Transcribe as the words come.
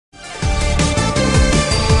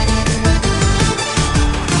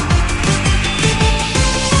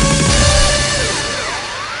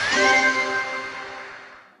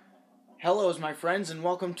my friends, and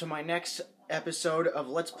welcome to my next episode of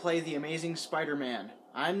Let's Play The Amazing Spider-Man.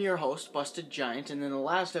 I'm your host, Busted Giant, and in the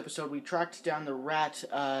last episode we tracked down the rat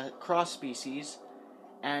cross species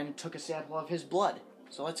and took a sample of his blood.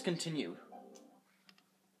 So let's continue.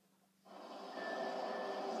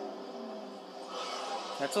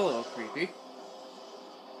 That's a little creepy.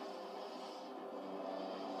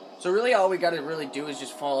 So really all we gotta really do is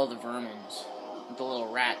just follow the vermins, the little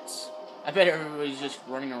rats. I bet everybody's just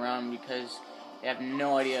running around because they have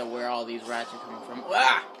no idea where all these rats are coming from.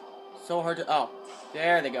 Ah! So hard to... Oh,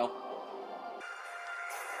 there they go.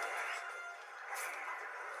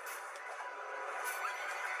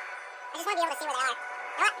 I just want to be able to see where they are.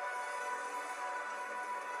 What?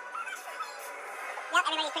 Yep,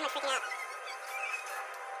 everybody's pretty much freaking out.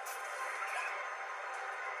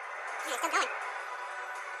 Yeah, it's still going.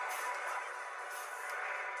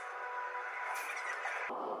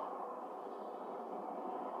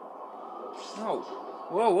 No.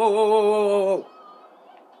 Whoa, whoa, whoa, whoa, whoa, whoa, whoa.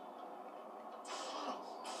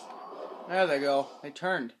 There they go. They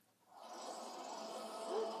turned.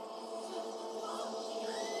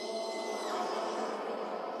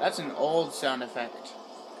 That's an old sound effect.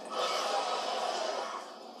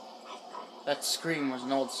 That scream was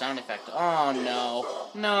an old sound effect. Oh no.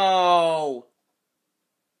 No!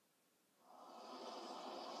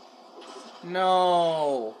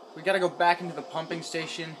 No! We gotta go back into the pumping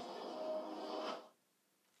station.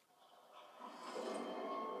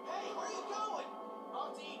 Hey, where are you going?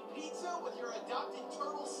 Off to eat pizza with your adopted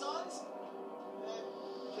turtle sons?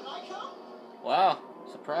 Can I come? Wow.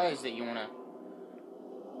 Surprised that you wanna...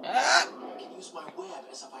 Ah! I can use my web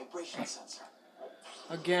as a vibration sensor.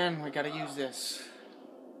 Again, we gotta use this.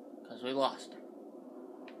 Because we lost.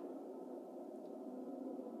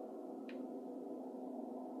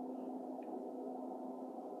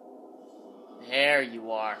 There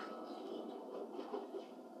you are.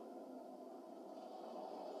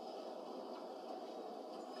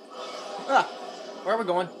 Ah! Where are we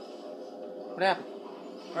going? What happened?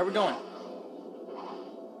 Where are we going?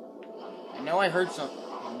 I know I heard something.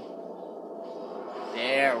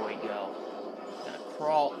 There we go. Gotta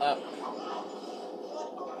crawl up.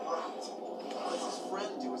 What does his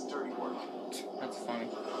friend do his dirty work? That's funny.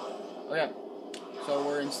 Oh yeah. So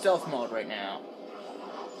we're in stealth mode right now.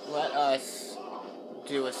 Let us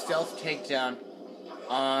do a stealth takedown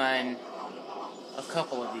on a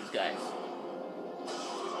couple of these guys.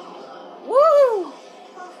 Woo!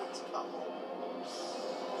 Perfect couple.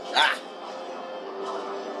 Ah!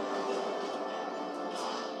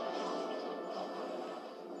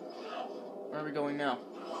 Where are we going now?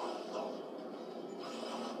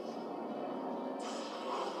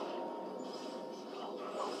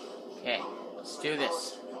 Okay, let's do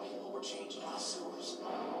this. We're changing the sewers.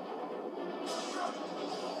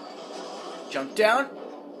 Jump down.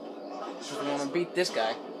 Because we want to beat this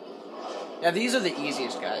guy. Yeah, these are the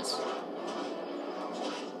easiest guys.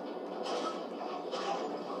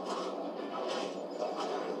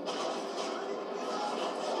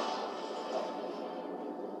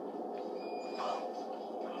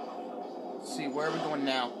 Let's see, where are we going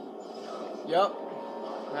now? Yup,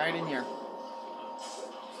 right in here.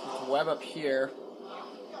 There's a web up here. You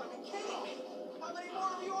gotta be kidding me. How many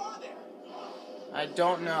more of you are there? I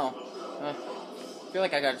don't know. I feel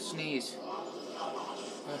like I gotta sneeze.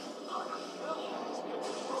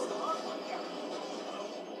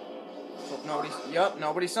 Hope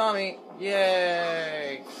nobody saw me.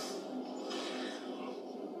 Yay!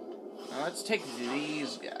 Now let's take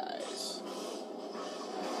these guys.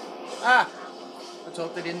 Ah! Let's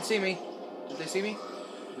hope they didn't see me. Did they see me?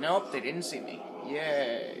 Nope, they didn't see me.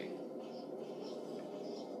 Yay.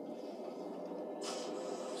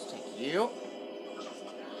 Let's take you.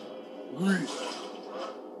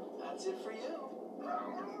 That's it for you.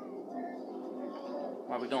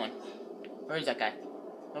 Where are we going? Where is that guy?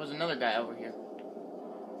 There was another guy over here.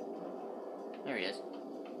 There he is.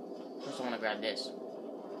 First I want to grab this.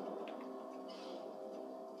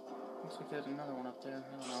 Looks like there's another one up there.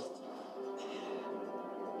 I don't know.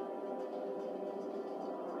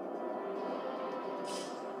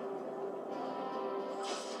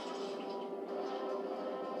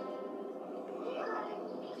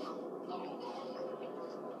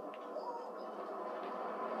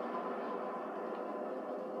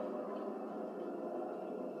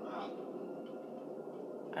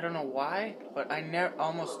 I don't know why, but I never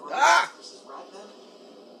almost... Ah! This is right then?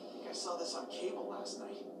 I think I saw this on cable last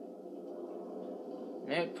night.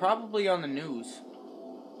 Probably on the news.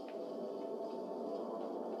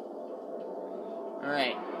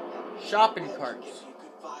 Alright. Shopping carts. Give you a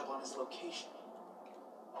good vibe on his location.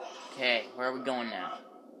 Okay, where are we going now?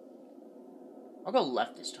 I'll go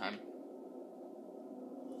left this time.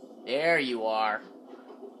 There you are.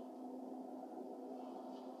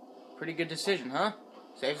 Pretty good decision, huh?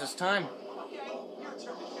 Saves us time. Okay, your turn to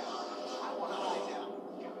count. I want to hide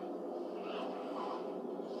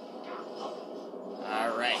now.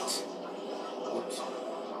 Alright. Oops.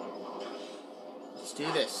 Let's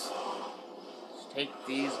do this. Let's take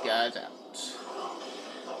these guys out.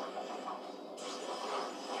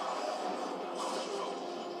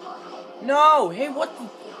 No! Hey, what the...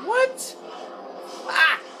 What?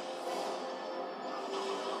 Ah!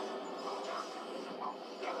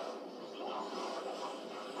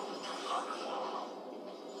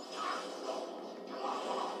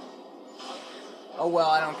 Oh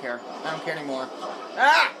well, I don't care. I don't care anymore.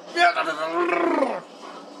 Ah!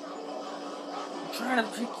 I'm trying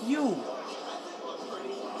to pick you.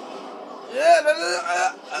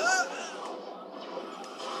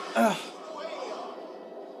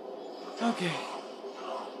 Okay.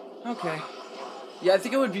 Okay. Yeah, I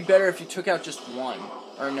think it would be better if you took out just one.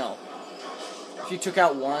 Or no. If you took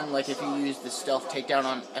out one, like if you used the stealth takedown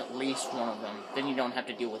on at least one of them, then you don't have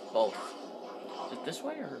to deal with both. Is it this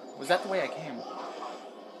way, or was that the way I came?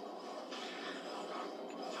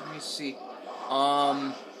 Let me see.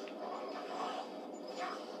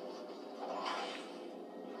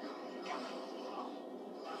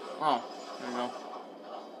 Oh, there we go.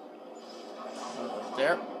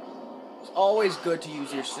 There. It's always good to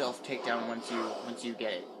use your self takedown once you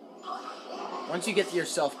get it. Once you get your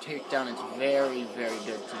self takedown, it's very, very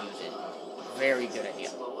good to use it. Very good idea.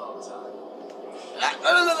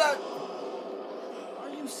 Are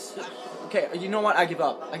you so... Okay, you know what? I give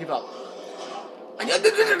up. I give up.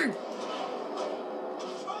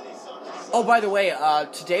 Oh, by the way,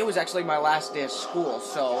 today was actually my last day of school,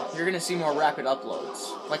 so you're gonna see more rapid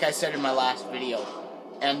uploads, like I said in my last video.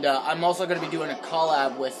 And I'm also gonna be doing a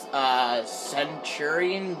collab with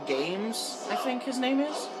Centurion Games, I think his name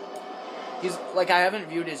is. He's like, I haven't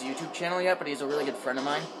viewed his YouTube channel yet, but he's a really good friend of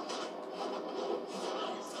mine.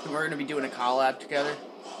 And we're gonna be doing a collab together.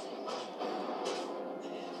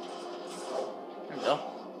 There we go.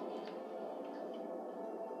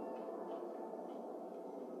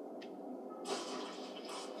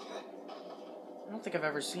 I don't think I've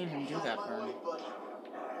ever seen him do that, Bernie.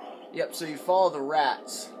 Yep, so you follow the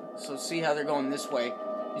rats. So see how they're going this way.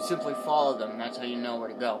 You simply follow them, that's how you know where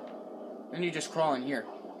to go. Then you just crawl in here.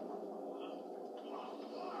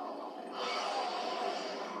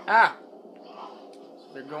 Ah! So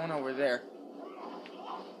they're going over there.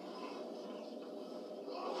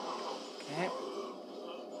 Okay.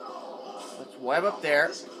 Let's web up there.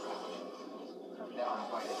 Let's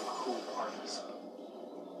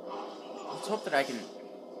hope that I can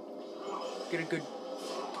get a good...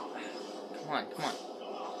 Come on, come on.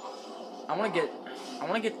 I want to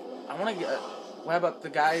get web up the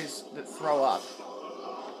guys that throw up.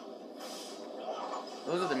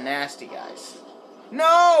 Those are the nasty guys.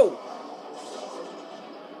 No!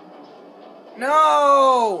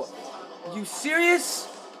 No! Are you serious?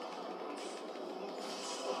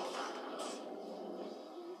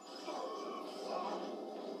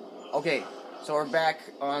 Okay, so we're back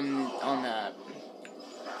on that.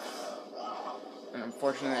 And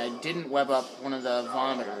unfortunately, I didn't web up one of the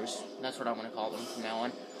vomiters. That's what I'm going to call them from now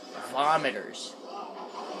on. Vomiters.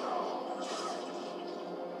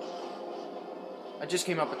 I just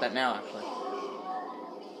came up with that now, actually.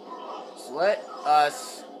 So let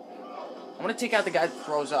us... I'm going to take out the guy that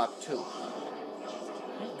throws up, too.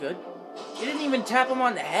 That's good. He didn't even tap him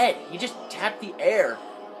on the head. He just tapped the air.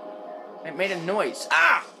 And it made a noise.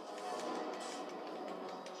 Ah!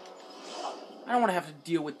 I don't want to have to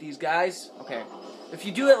deal with these guys. Okay. If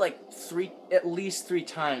you do it like at least three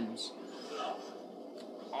times.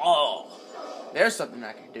 Oh. There's something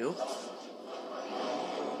I can do.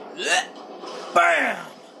 Bam!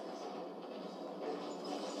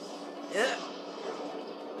 Yeah.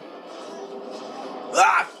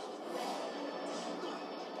 Ah!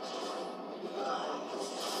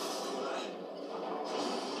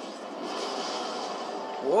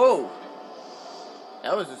 Whoa.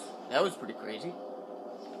 That was pretty crazy.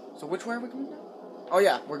 So which way are we going now? Oh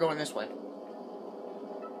yeah, we're going this way.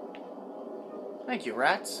 Thank you,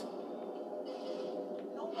 rats.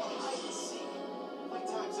 No more hide and seek. My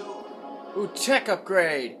time's over. Ooh, tech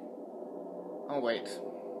upgrade! Oh, wait.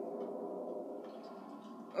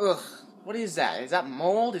 Ugh, what is that? Is that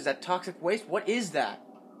mold? Is that toxic waste? What is that?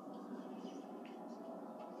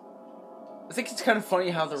 I think it's kind of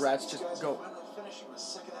funny how the rats just go... Finishing the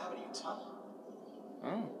 2nd Avenue tunnel.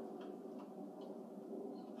 Oh.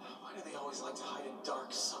 Why do they always like to hide in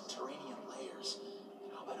dark subterranean layers?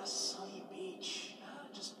 How about a sunny beach?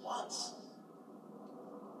 Just once.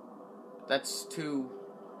 That's too...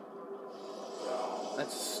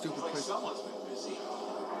 That's a stupid Like place. someone's been busy.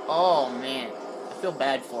 Oh, man. I feel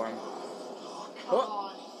bad for him. Come Oh.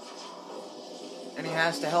 on. And he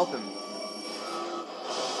has to help him.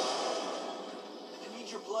 I need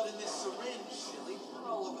your blood in this syringe, silly. Not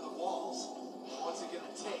all over the walls. What's it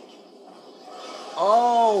gonna take?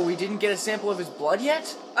 Oh, we didn't get a sample of his blood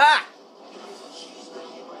yet? Ah! She's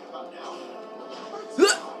ready right about now.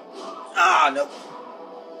 Ah, no.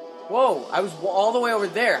 Whoa, I was all the way over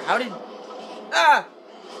there. How did... Ah!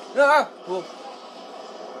 Ah! Well,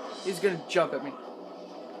 he's gonna jump at me.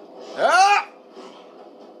 Ah!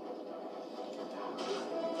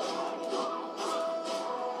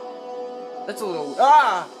 That's a little...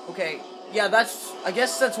 Ah! Okay. Yeah, that's... I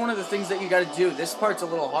guess that's one of the things that you gotta do. This part's a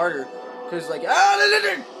little harder. Because, like... Ah!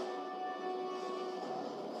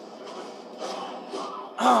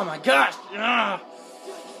 Oh, my gosh! Ah!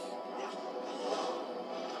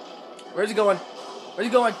 Where's he going? Where's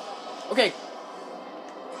he going? Okay.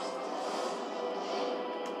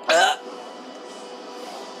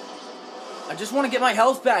 I just want to get my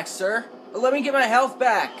health back, sir. Let me get my health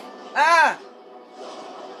back. Ah!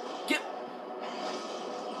 Get...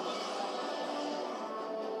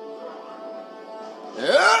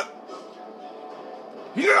 Yeah!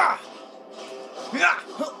 Yeah! Yeah!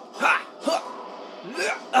 Ha! Ha!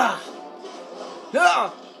 Ah!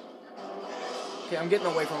 Ah! Okay, I'm getting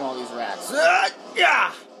away from all these rats.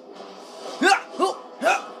 Yeah!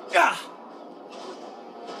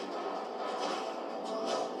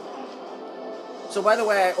 So, by the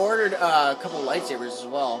way, I ordered a couple lightsabers as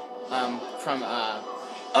well. From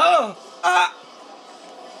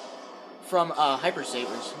Hyper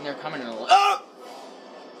Sabers, and they're coming in a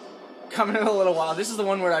little while. This is the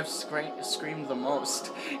one where I've screamed the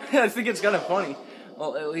most. I think it's kind of funny.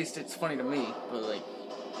 Well, at least it's funny to me. But like,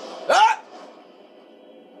 ah!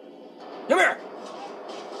 Come here!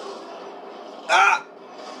 Ah!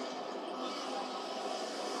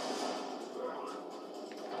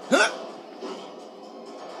 Huh!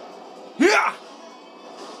 Yeah!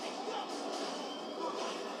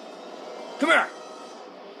 Come here!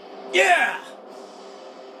 Yeah!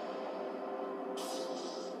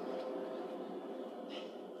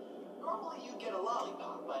 Normally you get a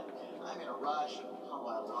lollipop, but I'm in a rush and I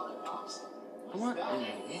want lollipops. I want...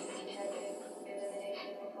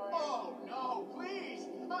 Oh, no, please!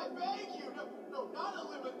 I beg you! No, no, not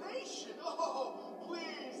elimination! Oh,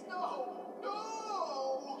 please, no!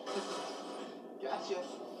 No! Gotcha.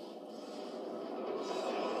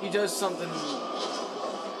 He does something...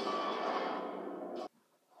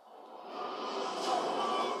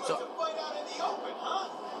 So, to fight out in the open, huh?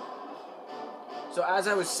 So as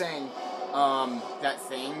I was saying, that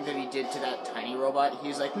thing that he did to that tiny robot,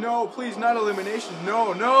 he's like, no, please, not elimination,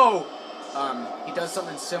 no, no! He does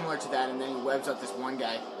something similar to that, and then he webs up this one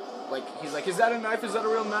guy. Like, he's like, is that a knife? Is that a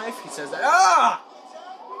real knife? He says that, ah!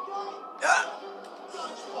 Ah!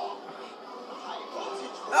 Dodgeball. High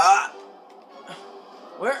voltage. Ah!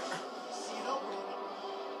 Where? See it open.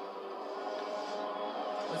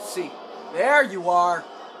 Let's see. There you are!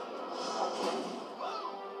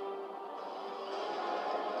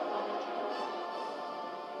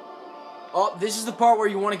 Oh, this is the part where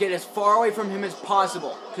you want to get as far away from him as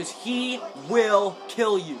possible, because he will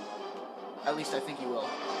kill you. At least I think he will.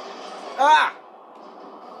 Ah!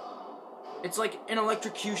 It's like an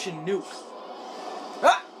electrocution nuke.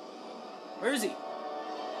 Ah! Where is he?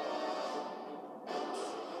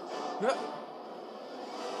 Ah.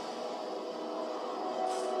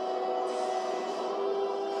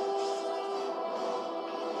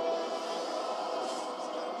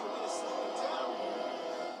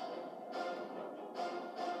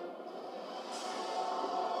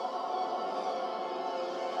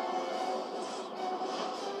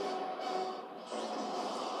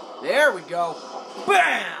 There we go.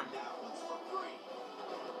 Bam!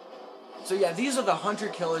 So yeah, these are the hunter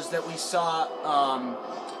killers that we saw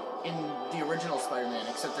in the original Spider-Man,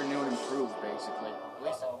 except they're new and improved, basically.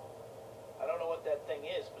 I don't know what that thing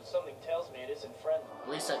is, but something tells me it isn't friendly.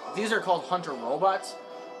 Lisa, these are called hunter robots,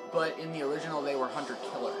 but in the original they were hunter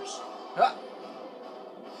killers. Ah!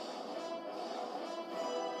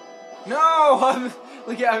 No!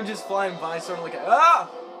 Look at I'm just flying by, sort of like ah!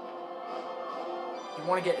 You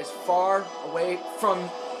want to get as far away from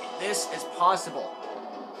this as possible.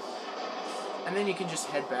 And then you can just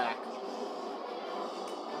head back.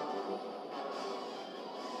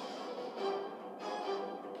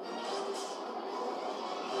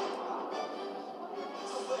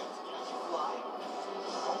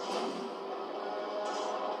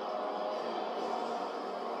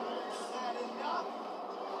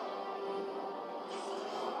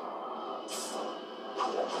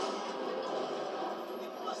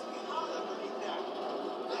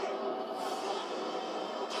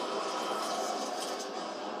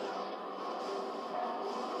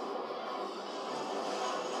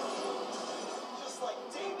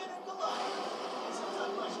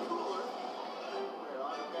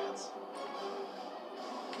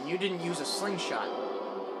 And you didn't use a slingshot.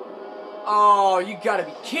 Oh, you gotta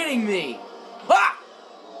be kidding me! Ha!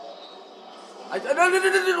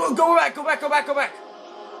 No, go back, go back, go back, go back!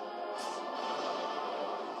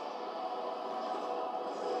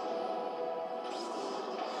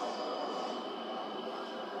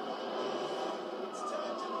 It's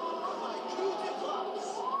time to run my coup de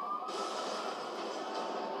classe.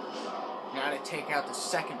 Now to take out the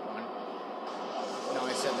second one. No,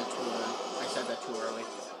 I said that too early. I said that too early.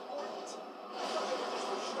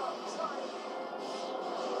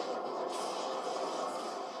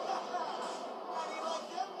 How do you like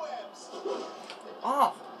them webs?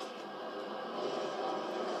 Oh!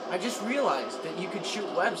 I just realized that you could shoot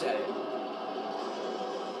webs at it.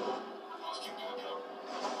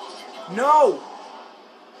 No!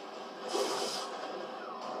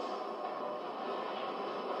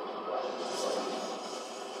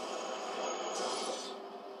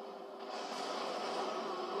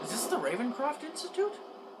 Is this the Ravencroft Institute?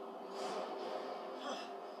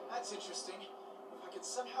 That's interesting. If I could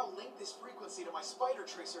somehow link this frequency to my spider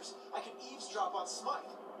tracers, I could eavesdrop on Smythe.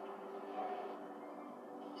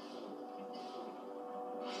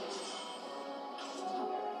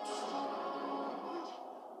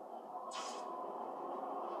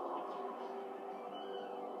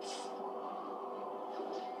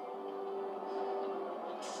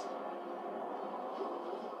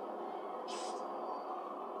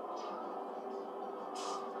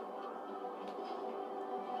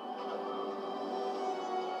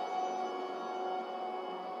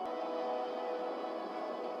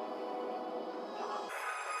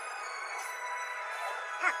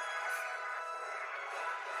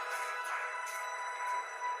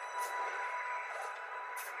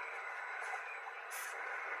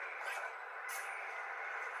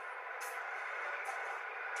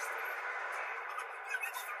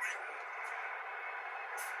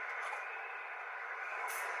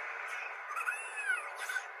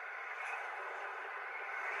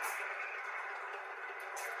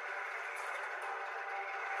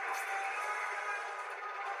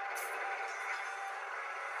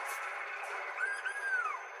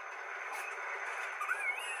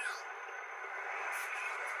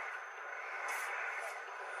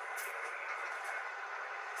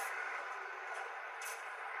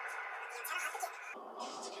 I'll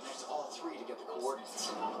need to connect all three to get the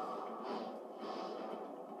coordinates.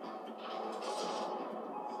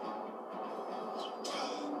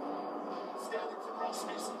 Standing for cross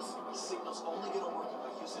spaces. The signal's only gonna work if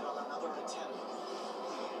I use it on another antenna.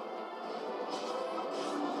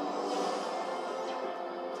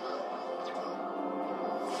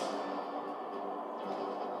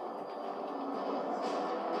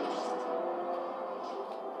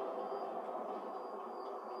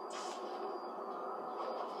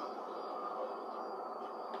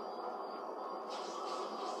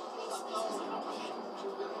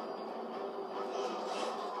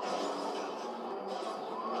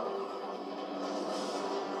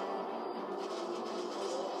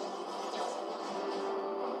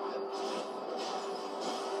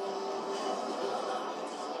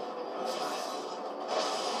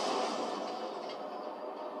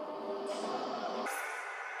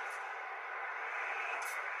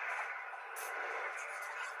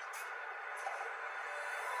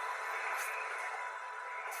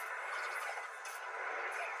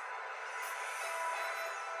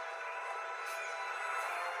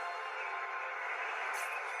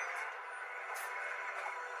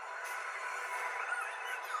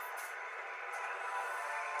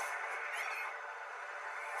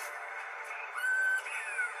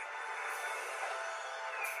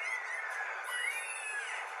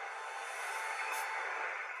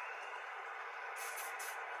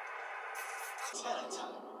 Antenna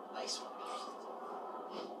time. Nice one.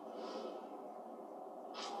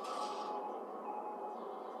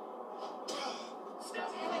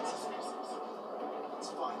 Let's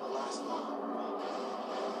find the last one.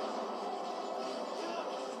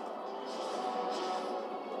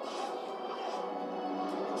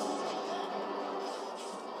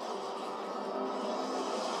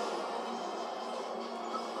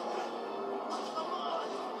 Come on!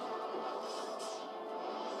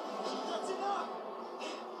 That's enough!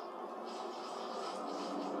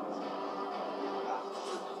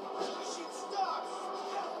 Shit stuck!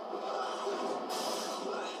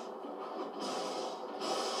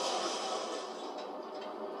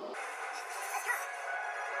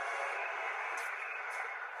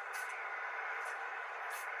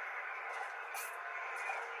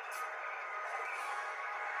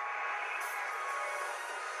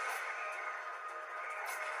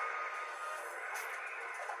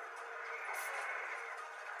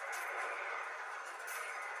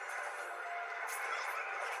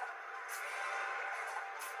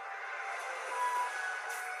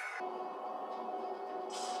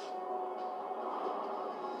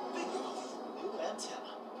 him.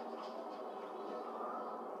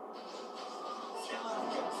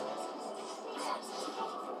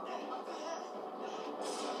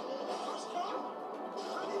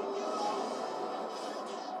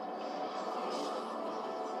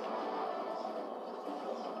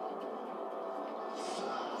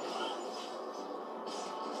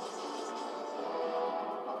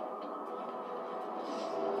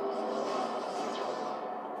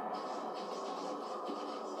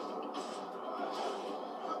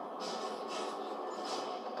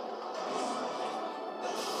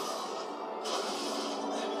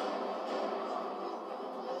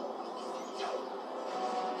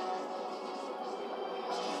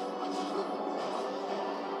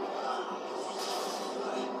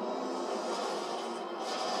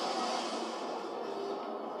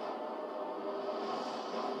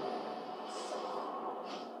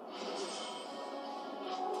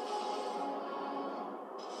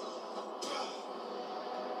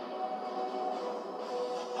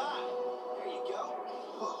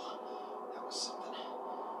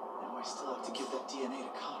 To give that DNA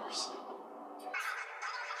to Connors.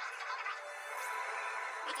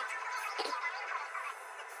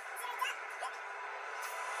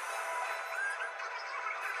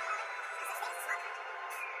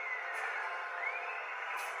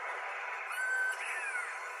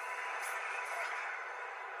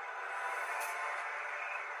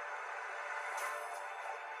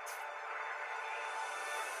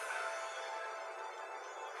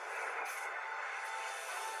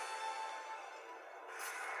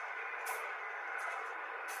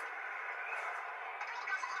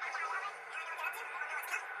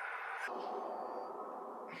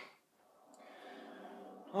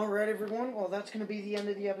 Alright, everyone. Well, that's going to be the end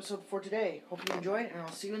of the episode for today. Hope you enjoyed, and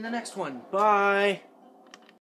I'll see you in the next one. Bye!